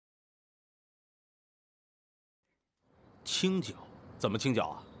清剿？怎么清剿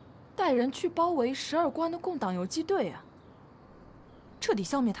啊？带人去包围12关的共党游击队啊，彻底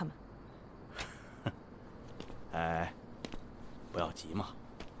消灭他们。哎，不要急嘛，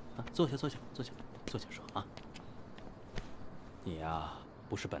坐下说啊。你呀，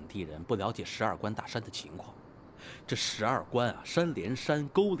不是本地人，不了解12关大山的情况。这12关啊，山连山，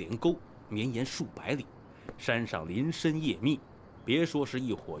沟连沟，绵延数百里，山上林深叶密，别说是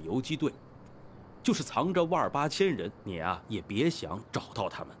一伙游击队，就是藏着万8千人，你啊也别想找到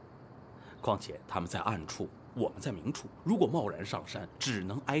他们。况且他们在暗处，我们在明处，如果贸然上山，只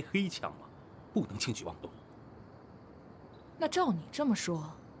能挨黑枪嘛，不能轻举妄动。那照你这么说，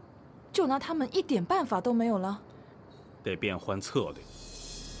就拿他们一点办法都没有了？得变换策略。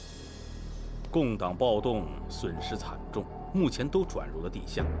共党暴动损失惨重，目前都转入了地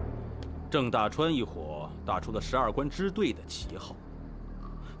下。郑大川一伙打出了12关支队的旗号，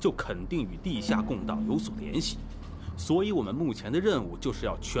就肯定与地下共党有所联系。所以我们目前的任务就是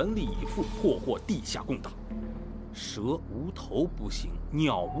要全力以赴破获地下共党。蛇无头不行，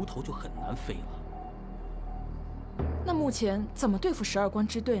鸟无头就很难飞了。那目前怎么对付12关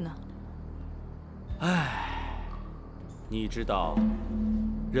支队呢？唉，你知道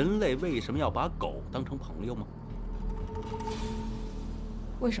人类为什么要把狗当成朋友吗？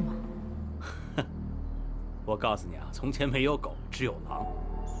为什么？我告诉你啊，从前没有狗，只有狼。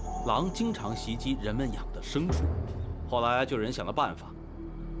狼经常袭击人们养的牲畜，后来就有人想了办法，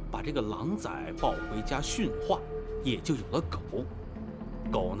把这个狼崽抱回家驯化，也就有了狗。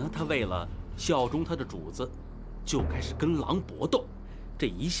狗呢，它为了效忠它的主子，就开始跟狼搏斗，这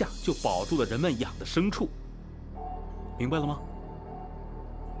一下就保住了人们养的牲畜。明白了吗？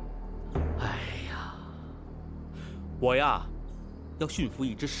哎呀，我呀，要驯服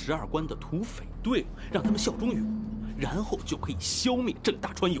一支12关的土匪队伍，让他们效忠于我，然后就可以消灭郑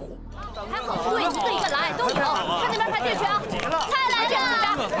大川一伙。还好对，一个一个来都有。看那边排队去啊！菜来着，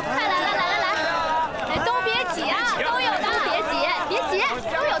菜来了，来，都别挤啊，都有的，别挤，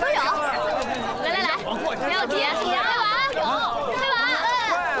都有。来，不要挤，快碗，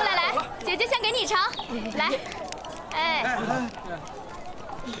过来，姐姐先给你尝，来，哎。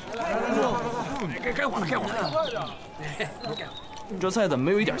该我了。这菜怎么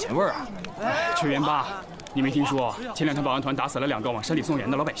没有一点咸味啊？全员吧，你没听说前2天保安团打死了2个往山里送盐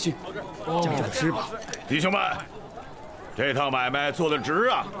的老百姓？将就着吃吧。弟兄们，这趟买卖做得值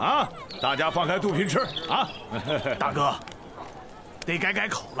啊！大家放开肚皮吃啊！大哥，得改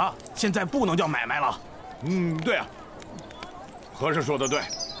口了，现在不能叫买卖了。对啊，和尚说的对，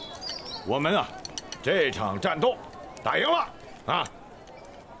我们啊，这场战斗打赢了啊！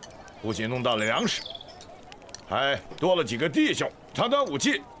不仅弄到了粮食，还多了几个弟兄，长短武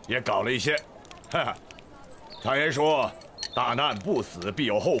器也搞了一些。常言说，大难不死必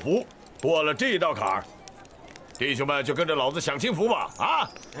有后福。过了这道坎儿，弟兄们就跟着老子享清福吧！啊！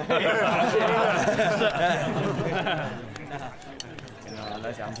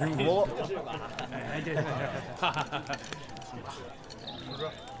来享清福。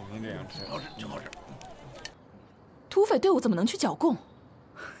不能这样吃，好吃。土匪队伍怎么能去剿共？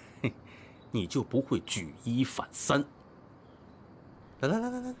你就不会举1反3。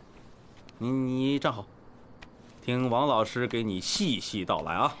来，你站好，听王老师给你细细道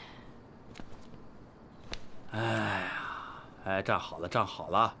来啊。站好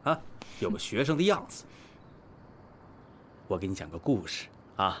了啊，有个学生的样子。我给你讲个故事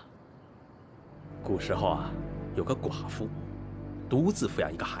啊。古时候啊，有个寡妇，独自抚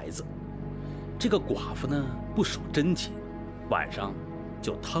养一个孩子。这个寡妇呢，不守贞洁，晚上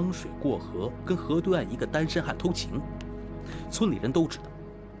就趟水过河，跟河对岸一个单身汉偷情。村里人都知道，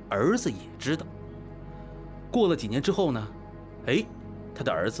儿子也知道。过了几年之后呢，他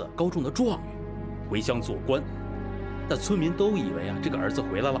的儿子高中的状元，回乡做官。那村民都以为啊，这个儿子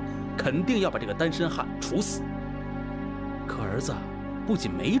回来了，肯定要把这个单身汉处死。可儿子不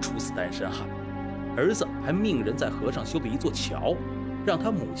仅没处死单身汉，儿子还命人在河上修了一座桥，让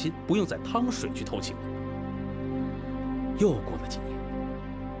他母亲不用再趟水去偷情了。又过了几年，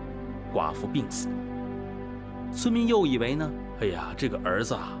寡妇病死了，村民又以为呢，这个儿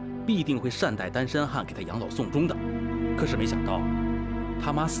子啊，必定会善待单身汉，给他养老送终的。可是没想到，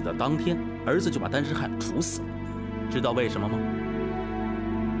他妈死的当天，儿子就把单身汉处死了。知道为什么吗？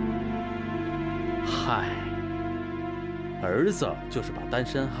儿子就是把单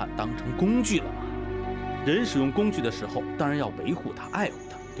身汉当成工具了嘛。人使用工具的时候，当然要维护他、爱护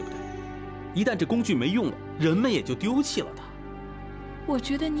他，对不对？一旦这工具没用了，人们也就丢弃了他。我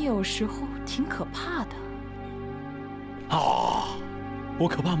觉得你有时候挺可怕的。我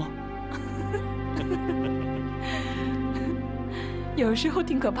可怕吗？有时候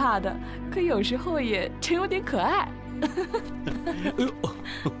挺可怕的，可有时候也真有点可爱。哎呦，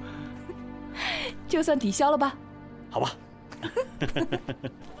就算抵消了吧？好吧。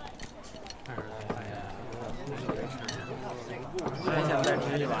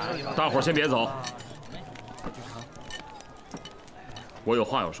大伙儿先别走，我有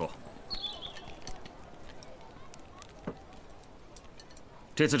话要说。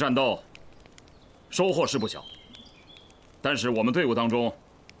这次战斗收获是不小，但是我们队伍当中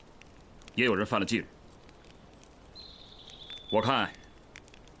也有人犯了纪律。我看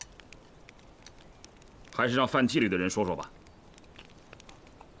还是让犯纪律的人说说吧。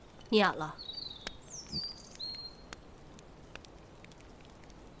你哑了？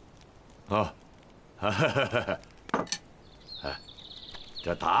啊，哎，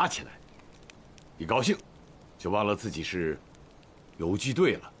这打起来，一高兴就忘了自己是游击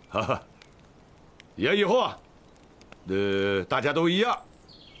队了，哈哈。也以后啊，大家都一样，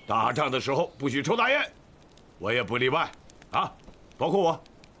打仗的时候不许抽大烟，我也不例外，啊，包括我。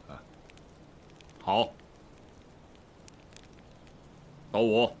好，老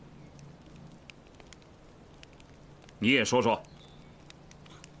五，你也说说。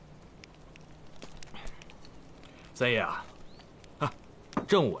三爷啊，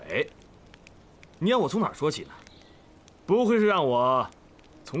政委，你让我从哪儿说起呢？不会是让我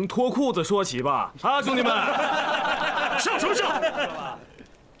从脱裤子说起吧？啊，兄弟们，笑什么笑？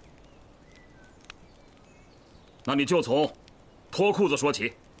那你就从脱裤子说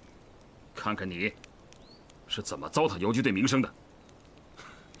起，看看你是怎么糟蹋游击队名声的。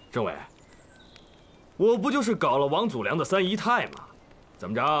政委，我不就是搞了王祖良的三姨太吗？怎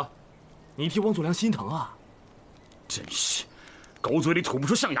么着？你替王祖良心疼啊？真是，狗嘴里吐不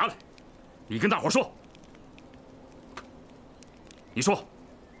出象牙来。你跟大伙说，你说，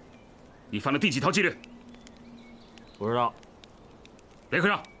你犯了第几条纪律？不知道。别客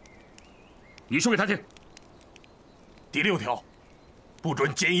让，你说给他听。第6条，不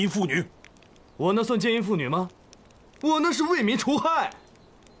准奸淫妇女。我那算奸淫妇女吗？我那是为民除害。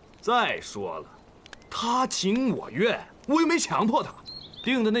再说了，他情我愿，我又没强迫他，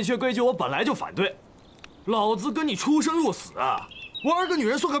定的那些规矩我本来就反对。老子跟你出生入死啊，玩个女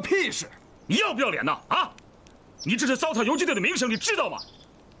人算个屁事！你要不要脸呢？啊！你这是糟蹋游击队的名声，你知道吗？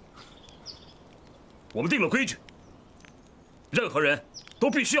我们定了规矩，任何人都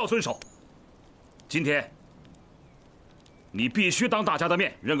必须要遵守。今天，你必须当大家的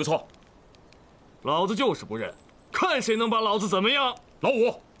面认个错。老子就是不认，看谁能把老子怎么样！老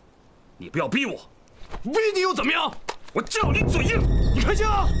五，你不要逼我，逼你又怎么样？我叫你嘴硬！你开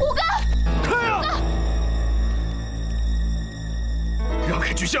枪！五哥，开呀！让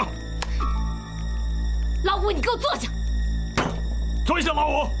开举枪！老五，你给我坐下！坐下，老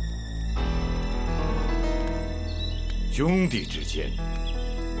五。兄弟之间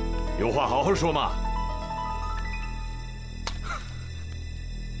有话好好说嘛。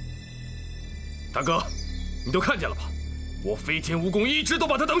大哥，你都看见了吧？我飞天蜈蚣一直都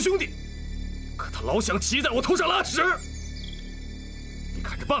把他当兄弟，可他老想骑在我头上拉屎。你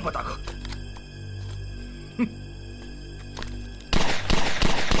看着办吧，大哥。哼！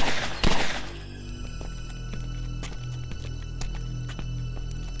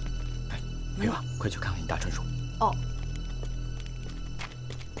梅娃，快去看看你大纯叔。哦。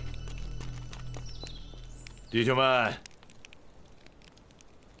弟兄们，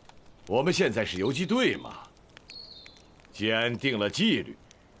我们现在是游击队嘛，既然定了纪律，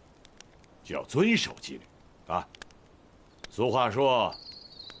就要遵守纪律，啊。俗话说，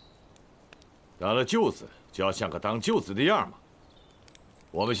当了舅子就要像个当舅子的样嘛。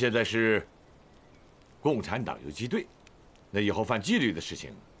我们现在是共产党游击队，那以后犯纪律的事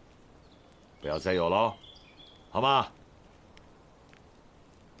情不要再有喽，好吗？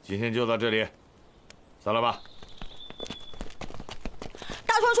今天就到这里，散了吧。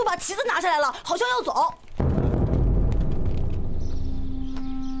大川叔把旗子拿下来了，好像要走。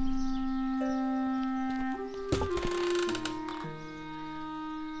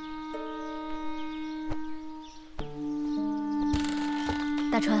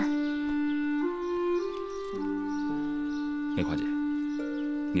大川，梅花姐，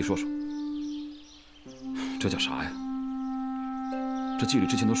你说说，这叫啥呀？这纪律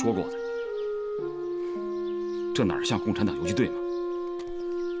之前都说过的，这哪像共产党游击队嘛？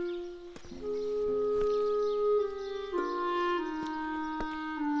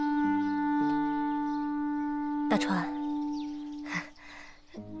大川，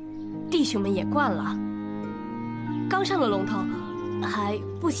弟兄们也惯了，刚上了龙头还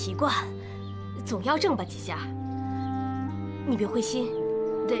不习惯，总要挣吧几下。你别灰心，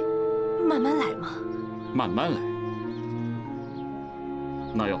得慢慢来嘛。慢慢来，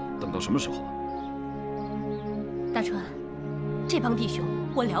那要等到什么时候啊？大川，这帮弟兄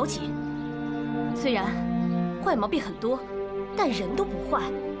我了解，虽然坏毛病很多，但人都不坏。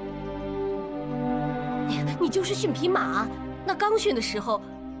你就是驯匹马，那刚训的时候，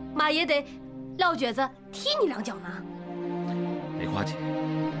马也得撂蹶子踢你2脚呢。梅花姐，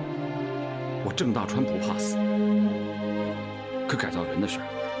我郑大川不怕死，可改造人的事儿，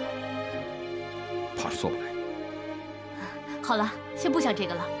怕是做不来。好了，先不想这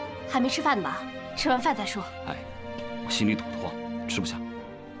个了，还没吃饭呢吧？吃完饭再说。哎，我心里堵得慌，吃不下。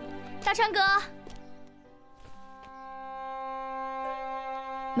大川哥，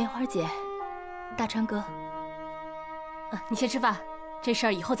梅花姐，大川哥，你先吃饭，这事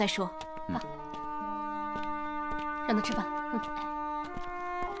儿以后再说。啊，让他吃饭。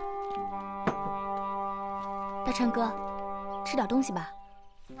大川哥，吃点东西吧。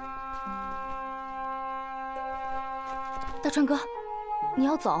大川哥，你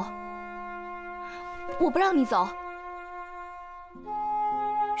要走？我不让你走。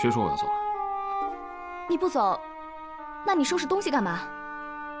谁说我要走了？你不走，那你收拾东西干嘛？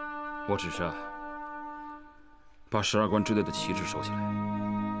我只是把12关支队的旗帜收起来，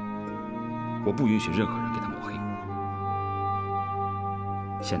我不允许任何人给他抹黑。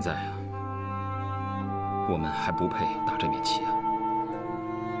现在啊，我们还不配打这面旗啊！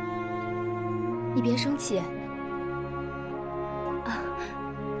你别生气啊，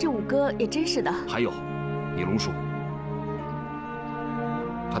这五哥也真是的。还有，你龙叔，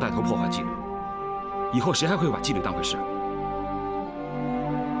他带头破坏纪律，以后谁还会把纪律当回事？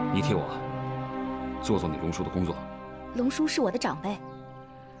你替我做你龙叔的工作。龙叔是我的长辈，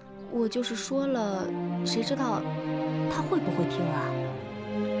我就是说了，谁知道他会不会听啊？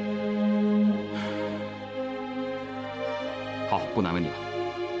好，不难为你了。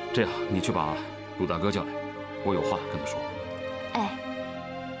这样，你去把鲁大哥叫来，我有话跟他说。哎，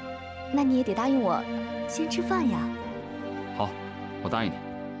那你也得答应我，先吃饭呀。好，我答应你，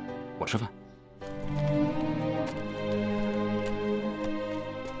我吃饭。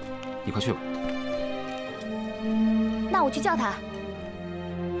你快去吧。那我去叫他。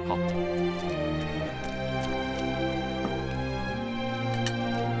好。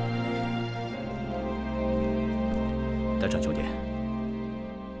大川兄弟，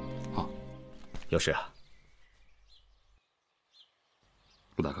好，有事啊？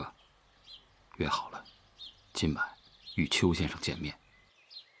陆大哥，约好了，今晚与邱先生见面。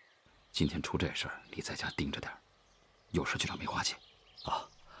今天出这事儿，你在家盯着点，有事去找梅花姐。啊，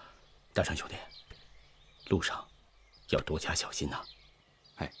大川兄弟，路上要多加小心呐。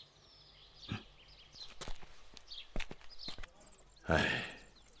哎，哎，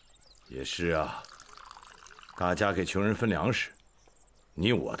也是啊，大家给穷人分粮食，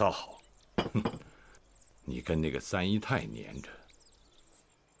你我倒好，哼，你跟那个三姨太粘着，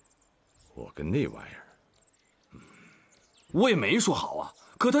我跟那玩意儿，我也没说好啊，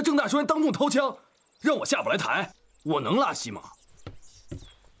可他郑大川当众掏枪，让我下不来台，我能拉稀吗？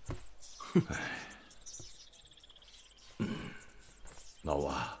哎，老吴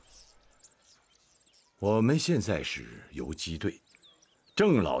啊，我们现在是游击队，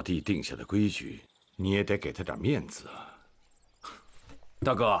郑老弟定下的规矩，你也得给他点面子啊。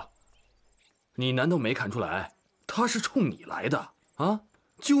大哥，你难道没看出来，他是冲你来的啊？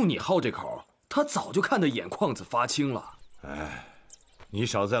就你好这口，他早就看得眼眶子发青了。哎，你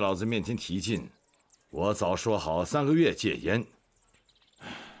少在老子面前提劲，我早说好3个月戒烟，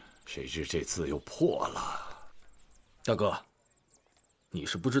谁知这次又破了。大哥，你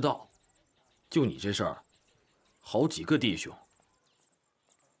是不知道，就你这事儿，好几个弟兄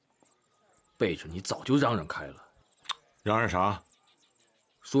背着你早就嚷嚷开了。嚷嚷啥？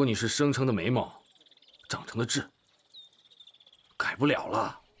说你是生成的眉毛，长成的痣，改不了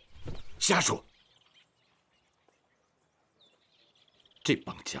了。瞎说！这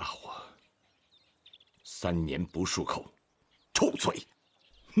帮家伙3年不漱口，臭嘴！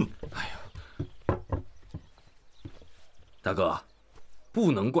哼！哎呀，大哥，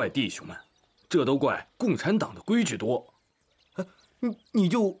不能怪弟兄们，这都怪共产党的规矩多。你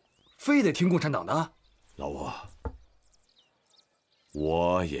就非得听共产党的？老吴，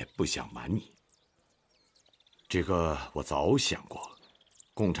我也不想瞒你，这个我早想过，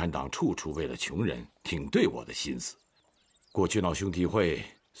共产党处处为了穷人，挺对我的心思。过去闹兄弟会，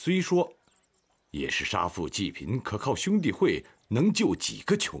虽说也是杀富济贫，可靠兄弟会能救几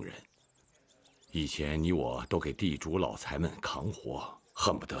个穷人？以前你我都给地主老财们扛活，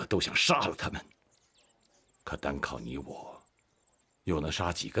恨不得都想杀了他们。可单靠你我，又能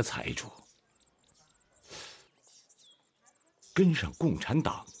杀几个财主？跟上共产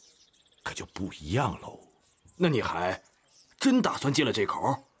党，可就不一样喽。那你还真打算接了这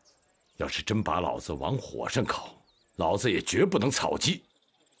口？要是真把老子往火上烤，老子也绝不能草鸡。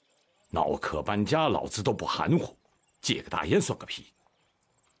闹客搬家，老子都不含糊，借个大烟算个屁。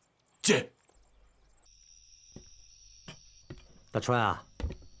借。大川啊，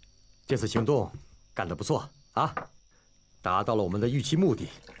这次行动干得不错啊，达到了我们的预期目的，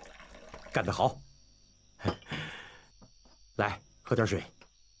干得好。来，喝点水。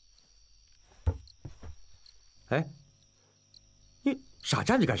哎，你傻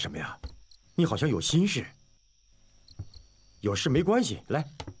站着干什么呀？你好像有心事。有事没关系，来，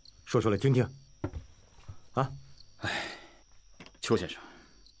说说来听听。啊，哎，邱先生，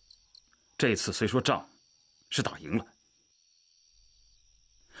这次虽说仗是打赢了，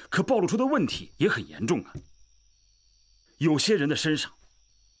可暴露出的问题也很严重啊。有些人的身上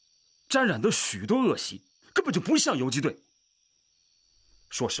沾染的许多恶习，根本就不像游击队。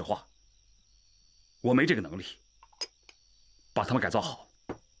说实话，我没这个能力把他们改造好。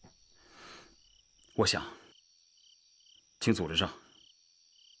我想，请组织上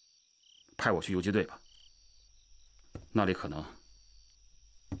派我去游击队吧，那里可能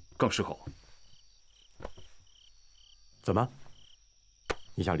更适合我。怎么？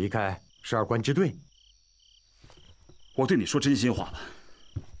你想离开12关支队？我对你说真心话了，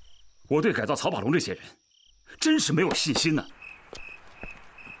我对改造曹把龙这些人真是没有信心呢。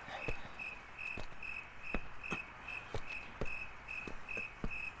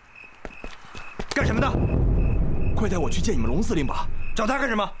干什么的？快带我去见你们龙司令吧！找他干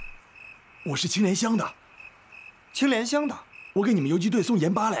什么？我是青莲乡的。青莲乡的？我给你们游击队送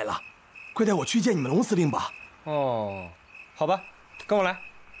盐巴来了，快带我去见你们龙司令吧！哦，好吧，跟我来，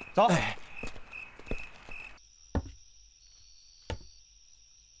走。哎，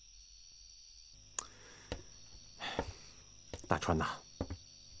大川呐，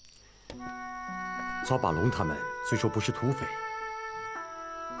曹把龙他们虽说不是土匪，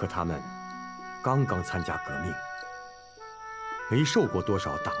可他们刚刚参加革命，没受过多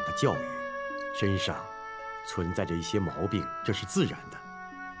少党的教育，身上存在着一些毛病，这是自然的。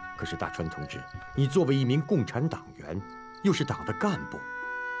可是大川同志，你作为一名共产党员，又是党的干部，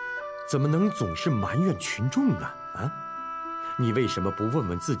怎么能总是埋怨群众呢？啊，你为什么不问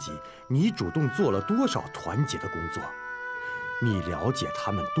问自己，你主动做了多少团结的工作？你了解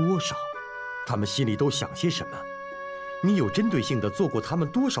他们多少？他们心里都想些什么？你有针对性地做过他们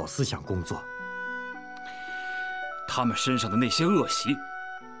多少思想工作？他们身上的那些恶习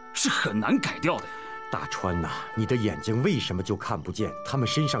是很难改掉的。大川呐，你的眼睛为什么就看不见他们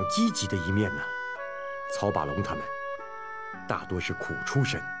身上积极的一面呢？曹把龙他们大多是苦出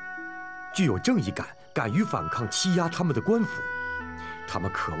身，具有正义感，敢于反抗欺压他们的官府。他们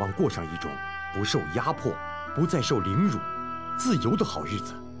渴望过上一种不受压迫、不再受凌辱、自由的好日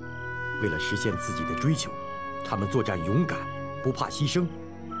子。为了实现自己的追求，他们作战勇敢，不怕牺牲，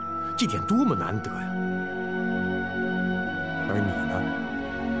这点多么难得呀！而你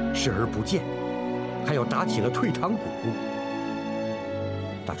呢，视而不见，还要打起了退堂鼓。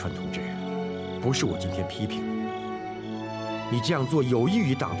大川同志，不是我今天批评你，你这样做有益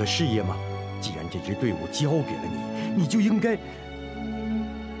于党的事业吗？既然这支队伍交给了你，你就应该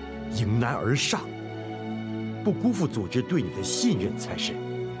迎难而上，不辜负组织对你的信任才是。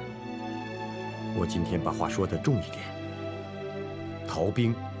我今天把话说得重一点，逃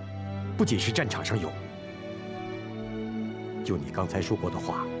兵不仅是战场上有，就你刚才说过的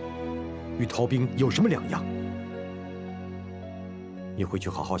话，与逃兵有什么两样？你回去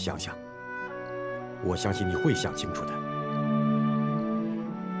好好想想，我相信你会想清楚的。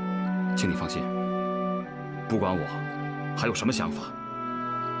请你放心，不管我还有什么想法，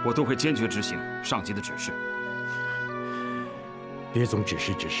我都会坚决执行上级的指示。别总指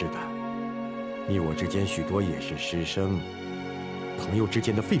示的，你我之间许多也是师生朋友之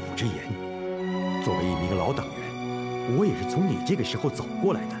间的肺腑之言。作为一名老党员，我也是从你这个时候走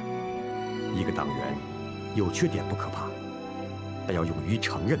过来的。一个党员有缺点不可怕，但要勇于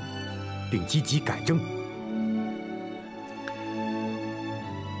承认，并积极改正。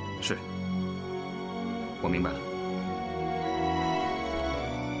是，我明白了。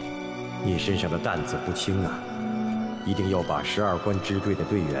你身上的担子不轻啊，一定要把12关支队的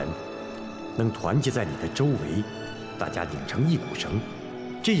队员能团结在你的周围，大家拧成一股绳，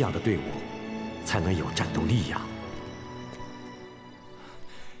这样的队伍才能有战斗力呀。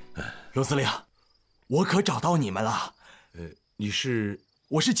罗司令，我可找到你们了。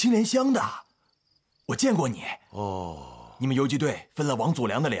我是青莲乡的，我见过你。哦，你们游击队分了王祖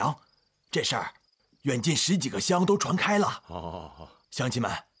良的粮，这事儿远近10几个乡都传开了。哦，乡亲们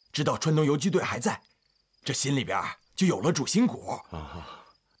知道川东游击队还在，这心里边就有了主心骨。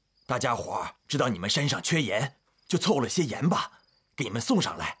大家伙知道你们山上缺盐，就凑了些盐巴给你们送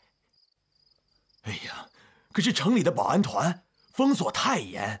上来。哎呀，可是城里的保安团封锁太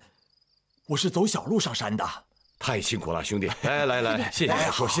严，我是走小路上山的。太辛苦了，兄弟！来，谢谢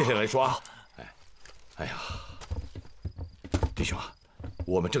来说，谢谢来说啊！哎呀，弟兄啊，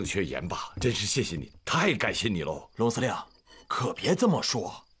我们正缺盐巴，真是谢谢你，太感谢你喽！龙司令，可别这么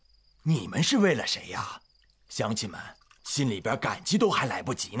说，你们是为了谁呀？乡亲们心里边感激都还来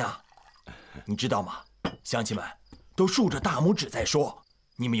不及呢。你知道吗？乡亲们都竖着大拇指在说，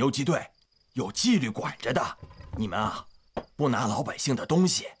你们游击队有纪律管着的，你们啊，不拿老百姓的东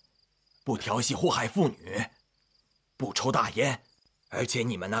西，不调戏祸害妇女，不抽大烟，而且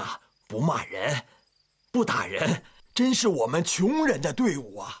你们呐，不骂人，不打人，真是我们穷人的队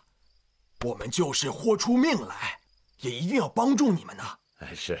伍啊！我们就是豁出命来，也一定要帮助你们呐！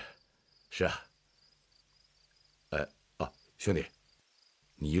是啊。兄弟，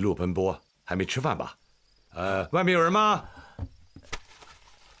你一路奔波，还没吃饭吧？外面有人吗？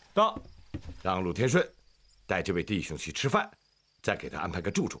到，让陆天顺带这位弟兄去吃饭，再给他安排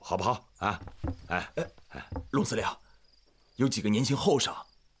个住处，好不好？啊，龙司令，有几个年轻后生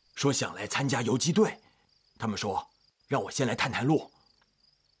说想来参加游击队，他们说让我先来探探路，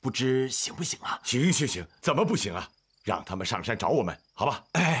不知行不行啊？行，怎么不行啊？让他们上山找我们，好吧？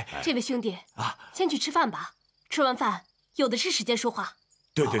这位兄弟啊，先去吃饭吧，吃完饭有的是时间说话。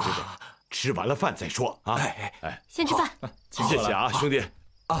对，吃完了饭再说啊！先吃饭。谢谢啊，兄弟。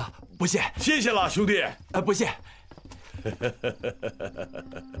啊，不谢，谢谢了，兄弟。不谢。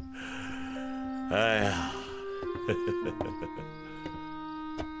哎呀，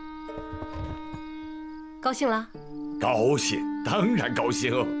高兴了？高兴，当然高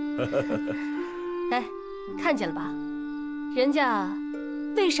兴哦。哎，看见了吧？人家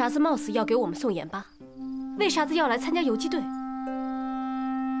为啥子冒死要给我们送盐巴？为啥子要来参加游击队？还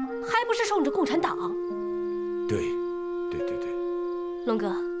不是冲着共产党？对，龙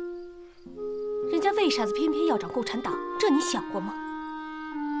哥，人家为啥子偏偏要找共产党？这你想过吗？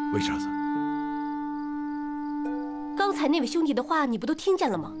为啥子？刚才那位兄弟的话，你不都听见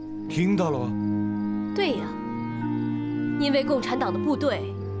了吗？听到了吗？对呀，因为共产党的部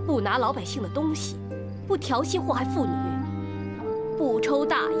队不拿老百姓的东西，不调戏祸害妇女，不抽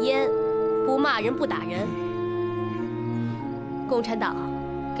大烟，不骂人不打人。共产党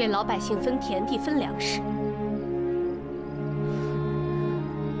给老百姓分田地分粮食，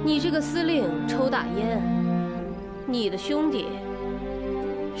你这个司令抽大烟，你的兄弟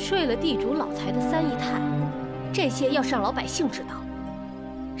睡了地主老财的三姨太，这些要是让老百姓知道，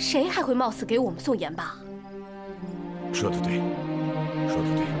谁还会冒死给我们送盐巴？说得对。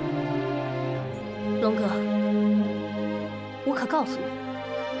龙哥，我可告诉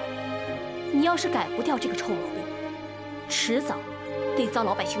你，你要是改不掉这个臭毛病，迟早得遭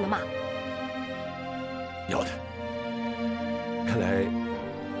老百姓的骂。要的。看来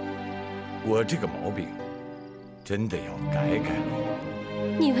我这个毛病真的要改了。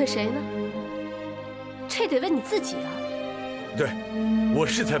你问谁呢？这得问你自己啊。对，我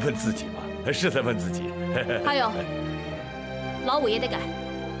是在问自己嘛，还有，老五也得改。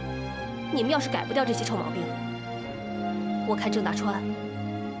你们要是改不掉这些臭毛病，我看郑大川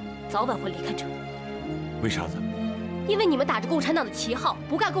早晚会离开这里。为啥子？因为你们打着共产党的旗号，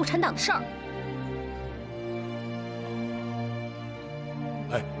不干共产党的事儿。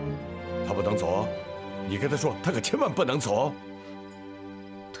他不能走，你跟他说，他可千万不能走。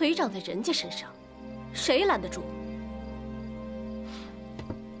腿长在人家身上，谁拦得住？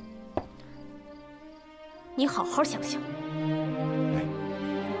你好好想想。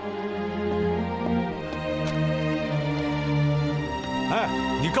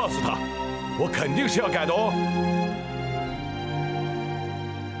你告诉他，我肯定是要改的哦。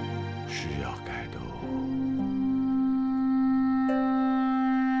是要改的哦。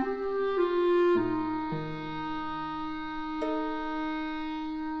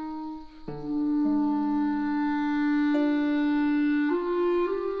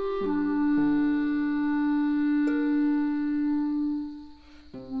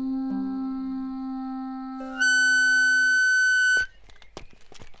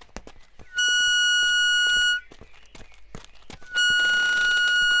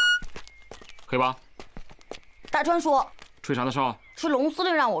可以吧？大川说：“吹啥的哨？是龙司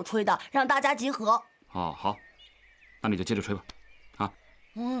令让我吹的，让大家集合。”哦，好，那你就接着吹吧。啊。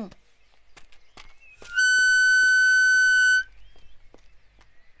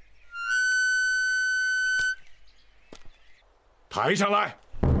抬上来。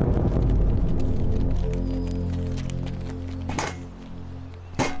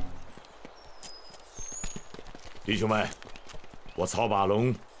弟兄们，我曹把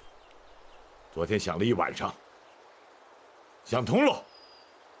龙昨天想了一晚上，想通了。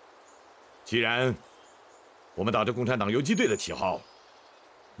既然我们打着共产党游击队的旗号，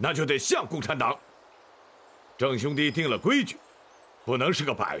那就得像共产党。郑兄弟定了规矩，不能是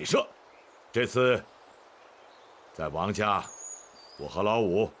个摆设。这次在王家，我和老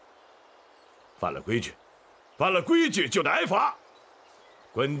五犯了规矩，犯了规矩就得挨罚。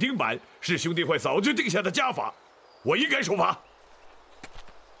滚钉板是兄弟会早就定下的家法，我应该受罚。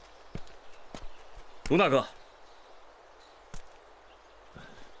龙大哥，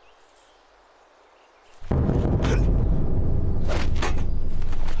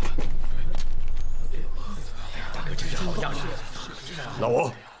老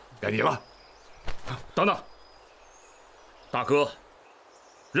五，该你了。等等，大哥，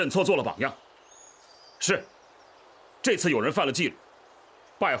认错做了榜样。是，这次有人犯了纪律，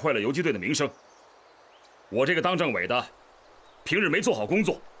败坏了游击队的名声。我这个当政委的，平日没做好工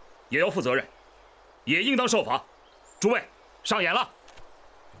作，也要负责任，也应当受罚。诸位，上演了。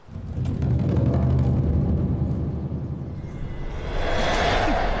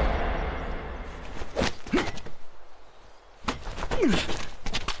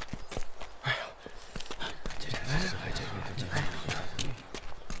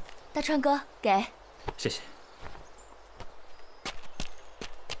大川哥，给。谢谢。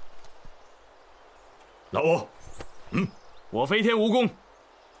老五，我飞天无功，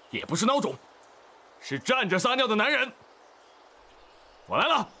也不是孬种，是站着撒尿的男人。我来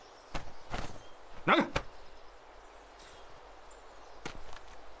了，拿着。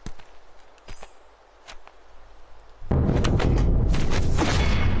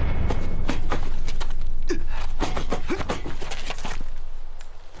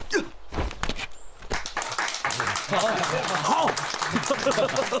好，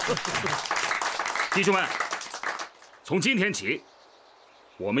弟兄们，从今天起，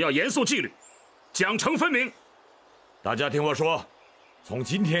我们要严肃纪律，奖惩分明。大家听我说，从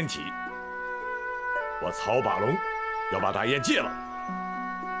今天起，我曹把龙要把大雁戒了。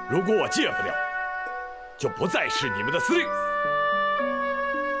如果我戒不了，就不再是你们的司令。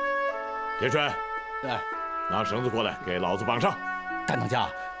田顺，拿绳子过来，给老子绑上。战当家，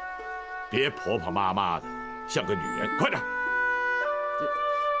别婆婆妈妈的，像个女人，快点！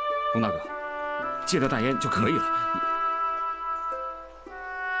龙大哥，戒掉大烟就可以了。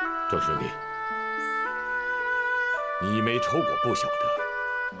郑兄弟，你没抽过不晓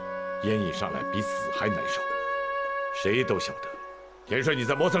得，烟一上来比死还难受，谁都晓得。田顺，你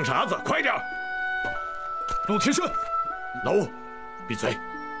在磨蹭啥子？快点！陆田顺，老五，闭嘴，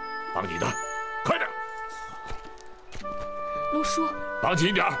绑你的，快点！龙叔，绑紧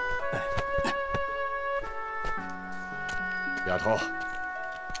一点。丫头，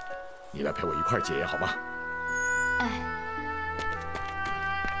你来陪我一块戒烟好吗？哎，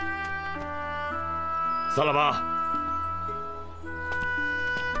散了吧。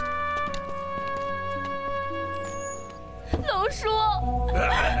龙叔，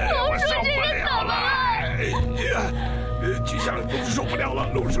龙叔，这是怎么了？菊香，龙叔受不了了，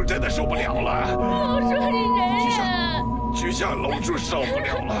龙叔真的受不了了。龙叔，你忍忍。菊香，龙叔受不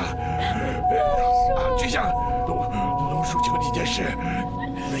了了。菊香，龙叔求你件事，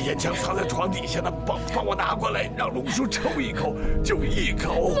那烟枪藏在床底下呢，帮我拿过来，让龙叔抽一口，就一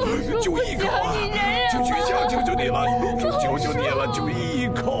口，就一口啊！就菊香，求求你了，龙叔求求你了，就一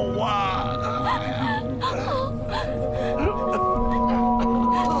口啊！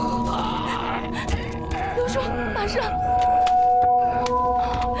龙叔，马上！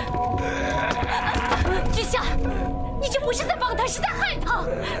菊香，你这不是在帮他，是在害他。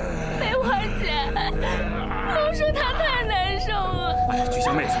梅花姐，龙叔他太难受了。哎，菊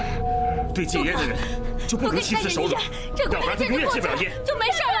香妹子，对戒烟的人就不能欺负手软，要不然他永远戒不了烟。就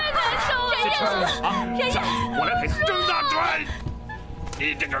没事了，难受了，忍啊！忍忍，我来陪他。郑大川，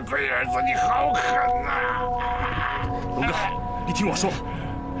你这个龟儿子，你好狠啊！龙哥，你听我说，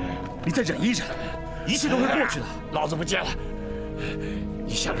你再忍一忍，一切都会过去的。老子不戒了。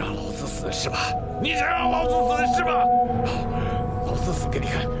你想让老子死是吧？你想让老子死是吧？老子死给你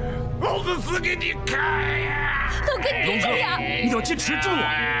看，老子死给你看呀！都跟你这样，你得要坚持住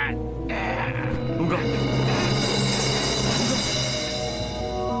啊！龙哥，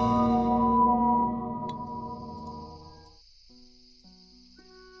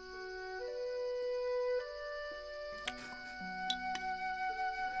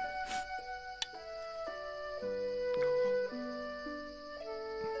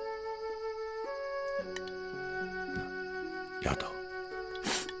丫头，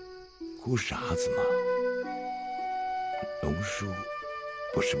哭啥子嘛？龙叔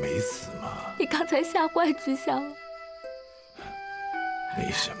不是没死吗？你刚才吓坏菊香了。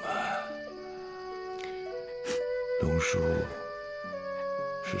没什么，龙叔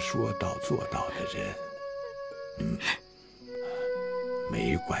是说到做到的人，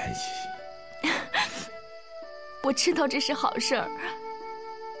没关系。我知道这是好事儿，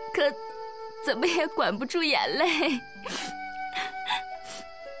可怎么也管不住眼泪。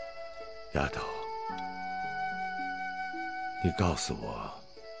丫头，你告诉我，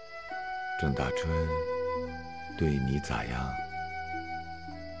郑大春对你咋样？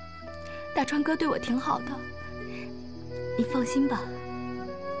大川哥对我挺好的，你放心吧。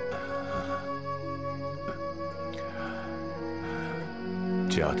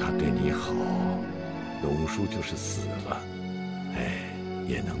只要他对你好，龙叔就是死了，哎，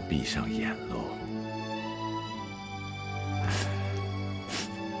也能闭上眼喽。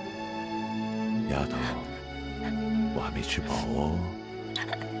丫头，我还没吃饱哦。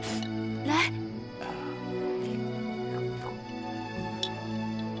来，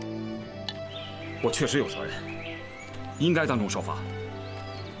我确实有责任，应该当众受罚。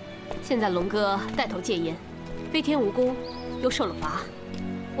现在龙哥带头戒烟，飞天蜈蚣又受了罚，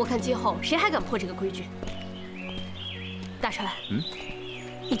我看今后谁还敢破这个规矩？大川，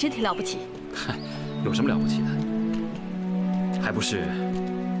你真挺了不起。嗨，有什么了不起的？还不是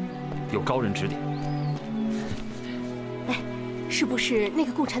有高人指点。哎，是不是那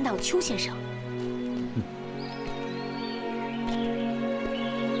个共产党邱先生？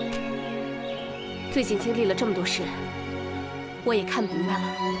最近经历了这么多事，我也看明白了。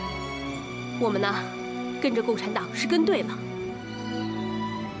我们呢，跟着共产党是跟对了。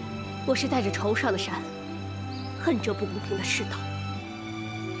我是带着仇上的山，恨这不公平的世道。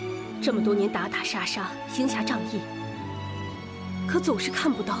这么多年打打杀杀，行侠仗义，可总是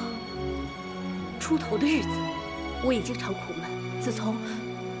看不到出头的日子。我也经常苦闷。自从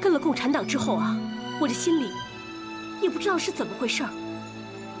跟了共产党之后啊，我这心里也不知道是怎么回事儿，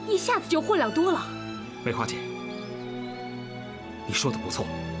一下子就混乱多了。梅花姐，你说的不错，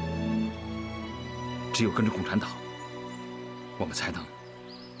只有跟着共产党，我们才能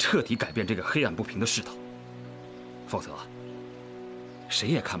彻底改变这个黑暗不平的世道，否则谁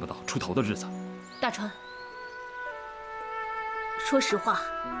也看不到出头的日子。大川，说实话，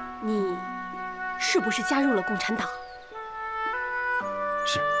你是不是加入了共产党？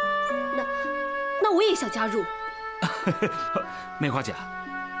是。那我也想加入。梅花姐，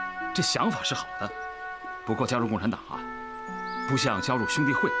这想法是好的。不过加入共产党啊，不像加入兄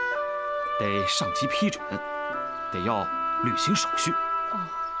弟会，得上级批准，得要履行手续。哦，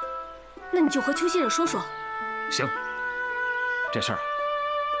那你就和邱先生说说。行，这事儿啊，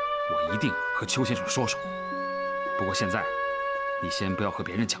我一定和邱先生说说。不过现在，你先不要和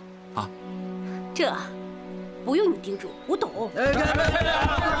别人讲啊。这不用你叮嘱，我懂。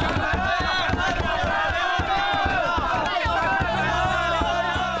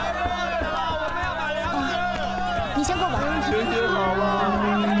你先过吧。行行好吧。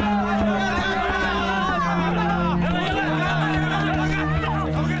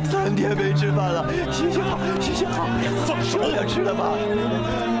3天没吃饭了，行行好，行行好，放手，给我点吃的吧。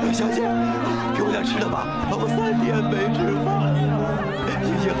小姐，给我点吃的吧，我3天没吃饭了。行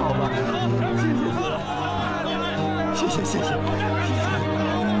行好吧，谢谢谢谢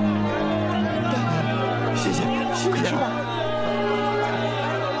谢谢谢谢谢谢。吃吧。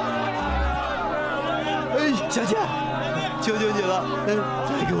哎，小姐，求求你了，再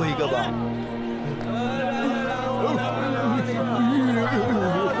给我一个吧。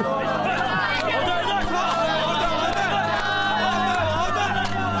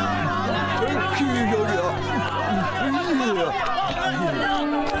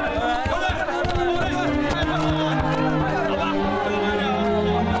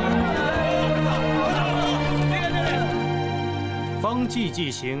方剂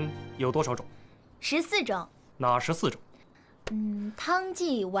剂型有多少种？14种。哪14种？汤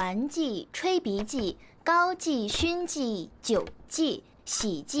剂、丸剂、吹鼻剂、膏剂、熏剂、酒剂、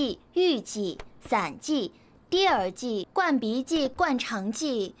洗剂、浴剂、散剂、滴耳剂、灌鼻剂、灌肠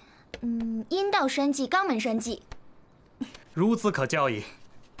剂，阴道栓剂、肛门栓剂。孺子可教矣，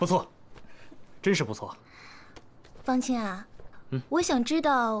不错，真是不错。方清啊，我想知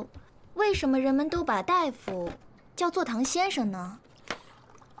道，为什么人们都把大夫叫坐堂先生呢？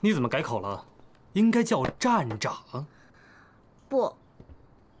你怎么改口了？应该叫站长。不，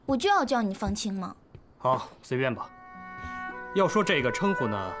我就要叫你方清吗？好，随便吧。要说这个称呼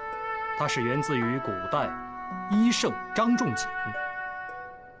呢，它是源自于古代医圣张仲景。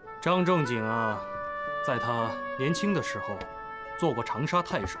张仲景啊，在他年轻的时候做过长沙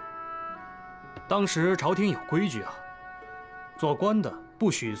太守。当时朝廷有规矩啊，做官的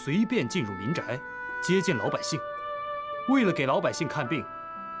不许随便进入民宅，接近老百姓。为了给老百姓看病，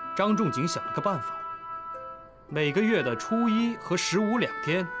张仲景想了个办法，每个月的初1和15两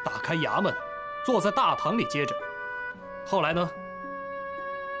天打开衙门，坐在大堂里接诊，后来呢？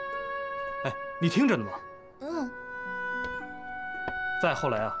哎，你听着呢吗？嗯。再后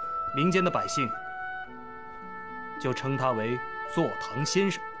来啊，民间的百姓就称他为坐堂先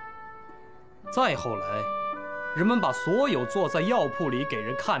生。再后来，人们把所有坐在药铺里给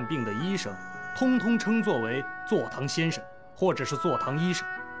人看病的医生，通通称作为坐堂先生，或者是坐堂医生。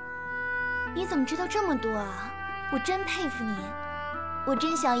你怎么知道这么多啊？我真佩服你，我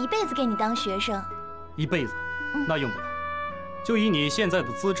真想一辈子给你当学生。一辈子？那用不了。就以你现在的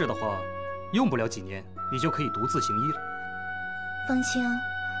资质的话，用不了几年，你就可以独自行医了。方兴，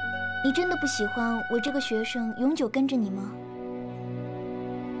你真的不喜欢我这个学生永久跟着你吗？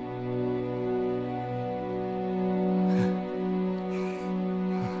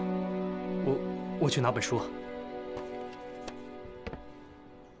我去拿本书。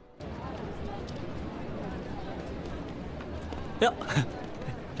哟，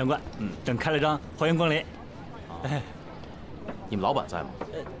长官，等开了张，欢迎光临。哎，你们老板在吗？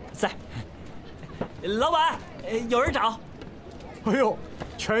在。老板，有人找。哎呦，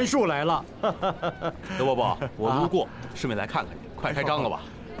全数来了。刘伯伯，我路过，顺便来看看你，快开张了吧？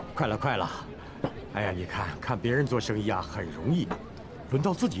快了，快了。哎呀，你看别人做生意啊，很容易，轮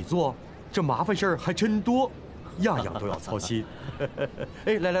到自己做，这麻烦事儿还真多，样样都要操心。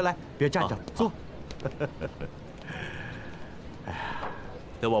哎，来，别站着，坐。哎呀，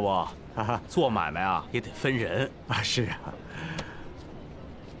刘伯伯，做买卖啊也得分人啊。是啊，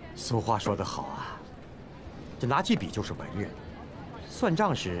俗话说得好啊，这拿起笔就是文人，算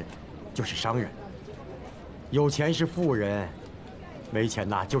账时就是商人，有钱是富人，没钱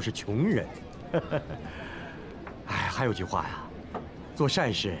呐就是穷人。哎，还有句话呀，做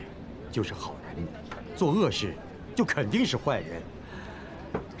善事就是好人，做恶事就肯定是坏人。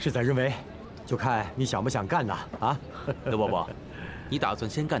是在认为，就看你想不想干呐！啊，刘伯伯，你打算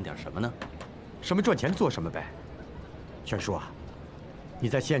先干点什么呢？什么赚钱做什么呗。全叔啊，你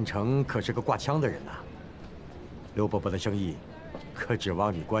在县城可是个挂枪的人呐，刘伯伯的生意可指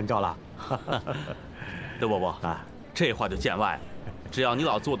望你关照了。刘伯伯啊，这话就见外了。只要你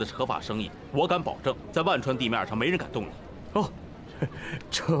老做的是合法生意，我敢保证，在万川地面上没人敢动你。哦，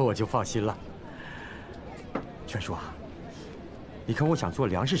这我就放心了。全叔啊，你看我想做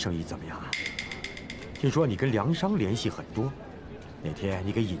粮食生意怎么样啊？听说你跟粮商联系很多，哪天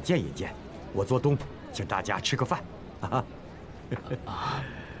你给引荐引荐，我做东，请大家吃个饭。啊，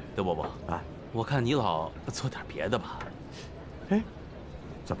刘伯伯啊，我看你老做点别的吧。哎，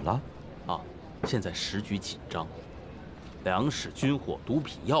怎么了？啊，现在时局紧张。粮食、军火、毒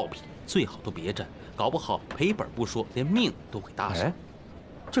品、药品最好都别沾，搞不好赔本不说，连命都会搭上。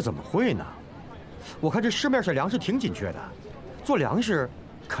这怎么会呢？我看这市面上粮食挺紧缺的，做粮食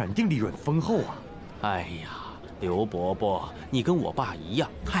肯定利润丰厚啊。哎呀，刘伯伯，你跟我爸一样，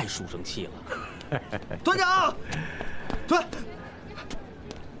太书生气了。团长，团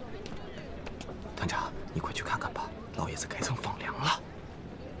长，你快去看看吧，老爷子改层放粮了。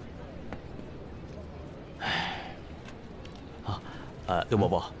刘伯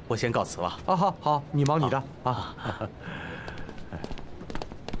伯，我先告辞了。啊，好，你忙你的啊。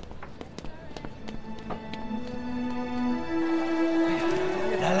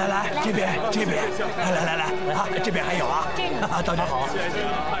来，这边，来啊，这边还有啊。大家好。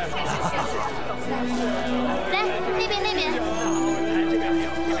来，那边。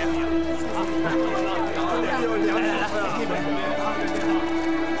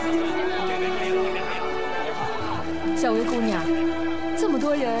小薇姑娘。这么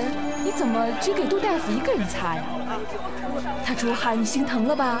多人，你怎么只给杜大夫一个人擦呀？他出汗，你心疼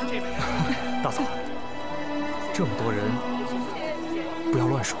了吧？大嫂，这么多人，不要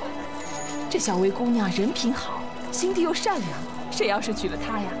乱说。这小薇姑娘人品好，心地又善良，谁要是娶了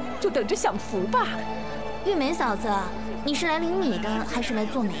她呀，就等着享福吧。玉梅嫂子，你是来领米的还是来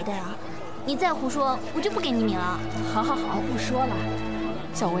做媒的呀？你再胡说，我就不给你米了。好，不说了。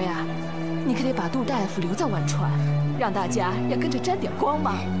小薇啊，你可得把杜大夫留在万川。让大家也跟着沾点光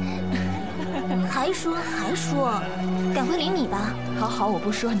嘛！还说，赶快领米吧！好，我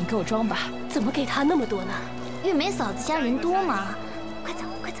不说，你给我装吧。怎么给他那么多呢？玉梅嫂子家人多嘛，快走！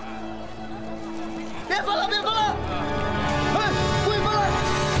别分了！哎，不许分了！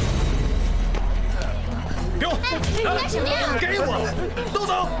给我！你干什么呀？给我！都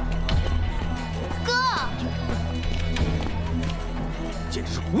走！哥，简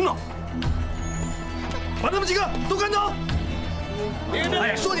直是胡闹！把他们几个都赶走！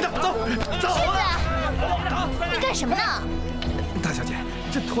哎，说你的，走啊！你干什么呢？大小姐，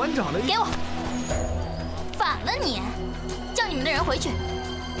这团长的……给我！反了你！叫你们的人回去。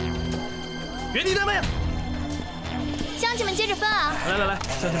原地待命！乡亲们接着分啊！来，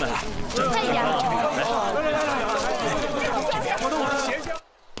乡亲们，快一点！来！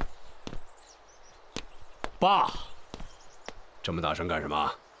爸，这么大声干什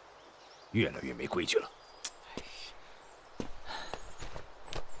么？越来越没规矩了。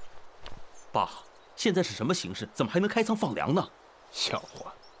爸，现在是什么形势？怎么还能开仓放粮呢？笑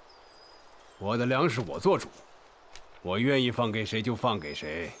话！我的粮食我做主，我愿意放给谁就放给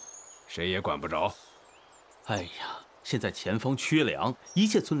谁，谁也管不着。哎呀，现在前方缺粮，一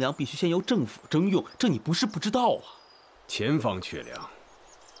切存粮必须先由政府征用，这你不是不知道啊。前方缺粮，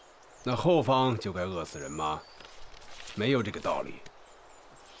那后方就该饿死人吗？没有这个道理。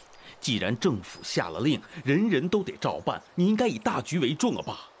既然政府下了令，人人都得照办，你应该以大局为重啊，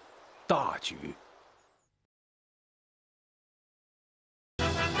爸。大局。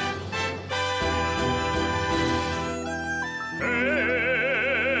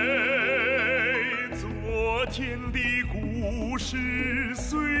昨天的故事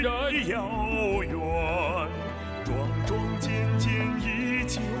虽然遥远，桩桩件件依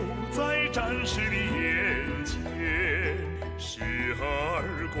旧在战士的眼前。时而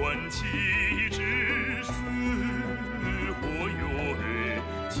观旗帜似火焰，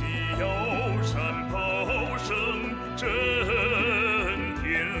齐摇山炮声震天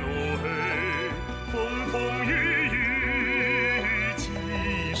纶，风风雨雨几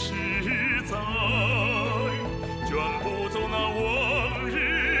十载，卷不走那往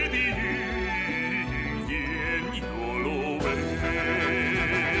日的云烟哟喽喂。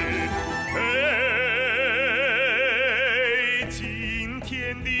今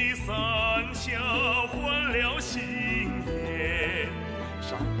天的三峡换了新颜，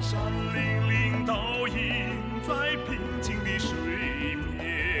闪闪灵灵倒映在平静的水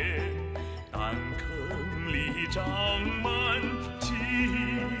面，弹坑里长满青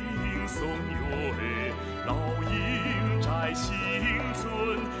松哟，老鹰摘幸存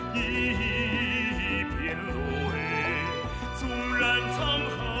一片泪，纵然沧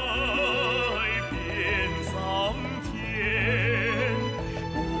海变桑田，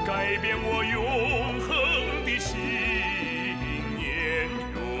不改变我永恒的信念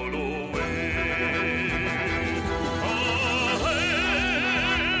哟喽喂。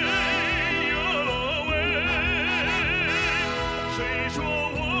哟喽喂，谁说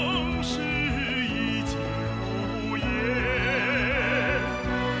往事已经无言？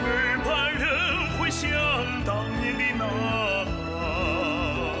耳畔人会想当年的呐喊，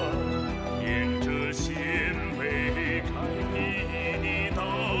沿着鲜为开辟的道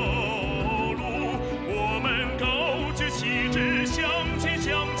路，我们高举旗帜，向前向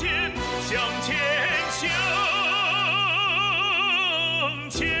前向前向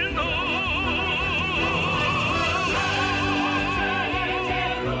前喽！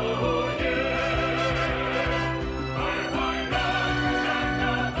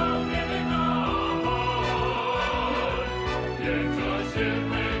沿着鲜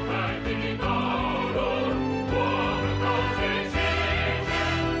为